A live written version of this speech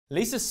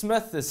Lisa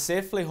Smith is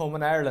safely home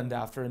in Ireland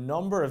after a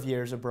number of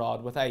years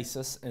abroad with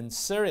ISIS in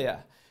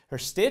Syria. Her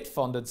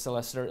state-funded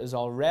solicitor is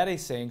already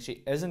saying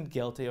she isn't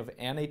guilty of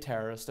any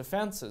terrorist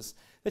offences,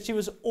 that she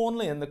was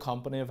only in the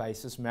company of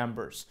ISIS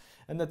members,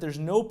 and that there's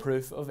no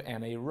proof of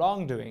any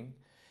wrongdoing.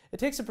 It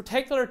takes a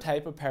particular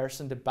type of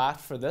person to bat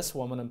for this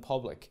woman in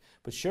public,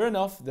 but sure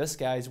enough, this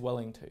guy's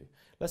willing to.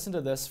 Listen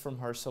to this from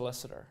her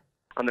solicitor.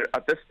 And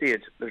at this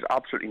stage, there's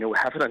absolutely no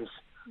evidence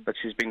that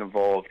she's been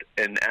involved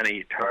in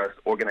any terrorist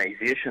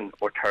organisation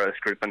or terrorist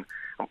group. And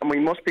we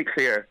must be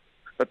clear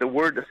that the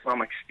word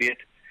Islamic State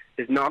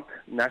is not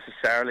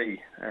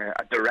necessarily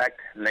a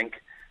direct link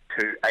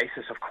to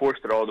ISIS. Of course,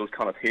 there are all those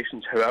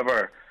connotations.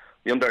 However,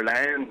 the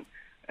underlying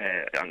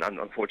and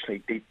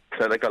unfortunately deep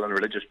political and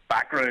religious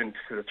background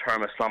to the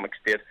term Islamic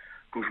State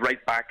goes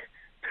right back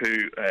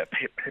to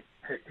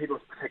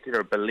people's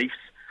particular beliefs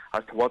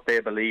as to what they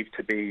believe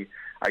to be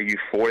a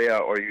euphoria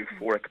or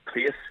euphoric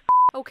place.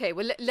 OK,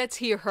 well, let's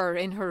hear her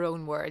in her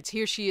own words.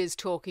 Here she is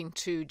talking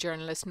to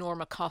journalist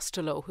Norma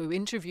Costello, who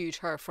interviewed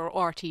her for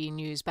RTE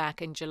News back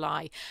in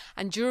July.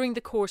 And during the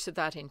course of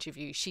that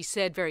interview, she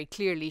said very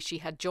clearly she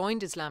had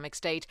joined Islamic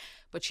State,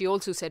 but she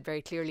also said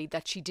very clearly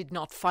that she did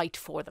not fight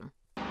for them.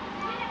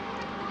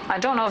 I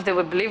don't know if they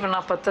would believe it or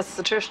not, but that's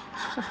the truth.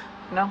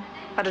 You know,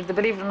 whether they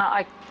believe it or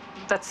not,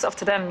 that's up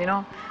to them, you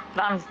know.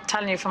 But I'm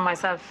telling you from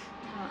myself,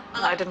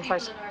 I didn't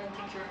fight. People in Ireland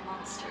think you're a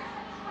monster.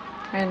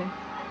 Really?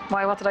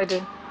 Why? What did I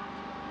do?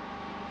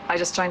 I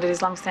just joined the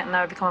Islamic State and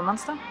now I've become a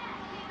monster?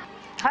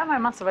 How am I a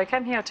monster? I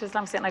came here to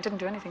Islamic State and I didn't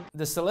do anything.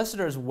 The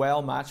solicitor is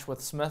well matched with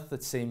Smith,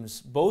 it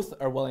seems. Both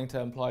are willing to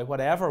employ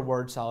whatever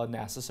word salad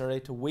necessary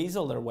to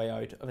weasel their way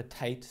out of a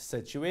tight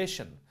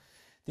situation.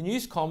 The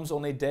news comes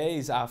only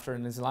days after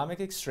an Islamic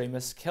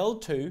extremist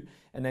killed 2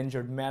 and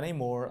injured many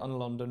more on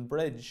London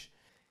Bridge.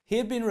 He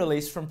had been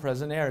released from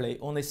prison early,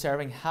 only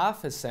serving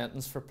half his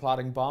sentence for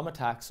plotting bomb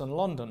attacks on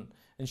London,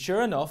 and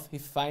sure enough, he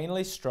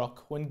finally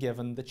struck when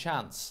given the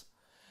chance.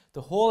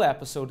 The whole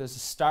episode is a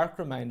stark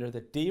reminder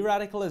that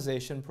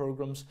de-radicalisation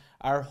programmes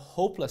are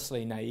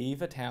hopelessly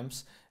naive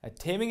attempts at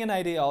taming an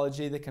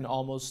ideology that can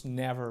almost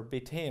never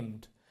be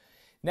tamed.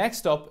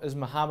 Next up is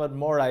Mohamed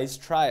Morai's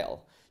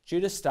trial,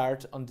 due to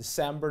start on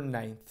December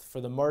 9th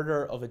for the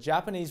murder of a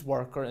Japanese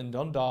worker in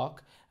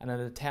Dundalk and an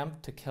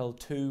attempt to kill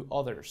 2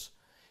 others.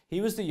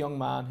 He was the young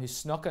man who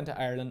snuck into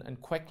Ireland and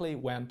quickly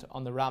went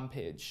on the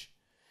rampage.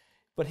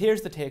 But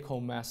here's the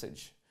take-home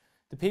message.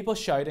 The people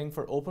shouting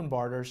for open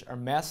borders are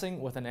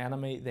messing with an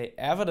enemy they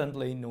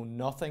evidently know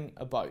nothing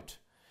about.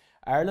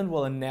 Ireland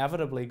will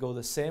inevitably go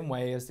the same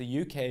way as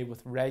the UK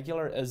with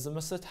regular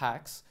Islamist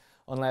attacks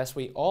unless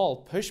we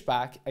all push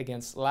back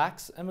against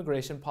lax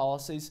immigration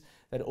policies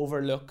that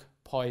overlook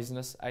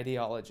poisonous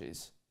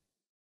ideologies.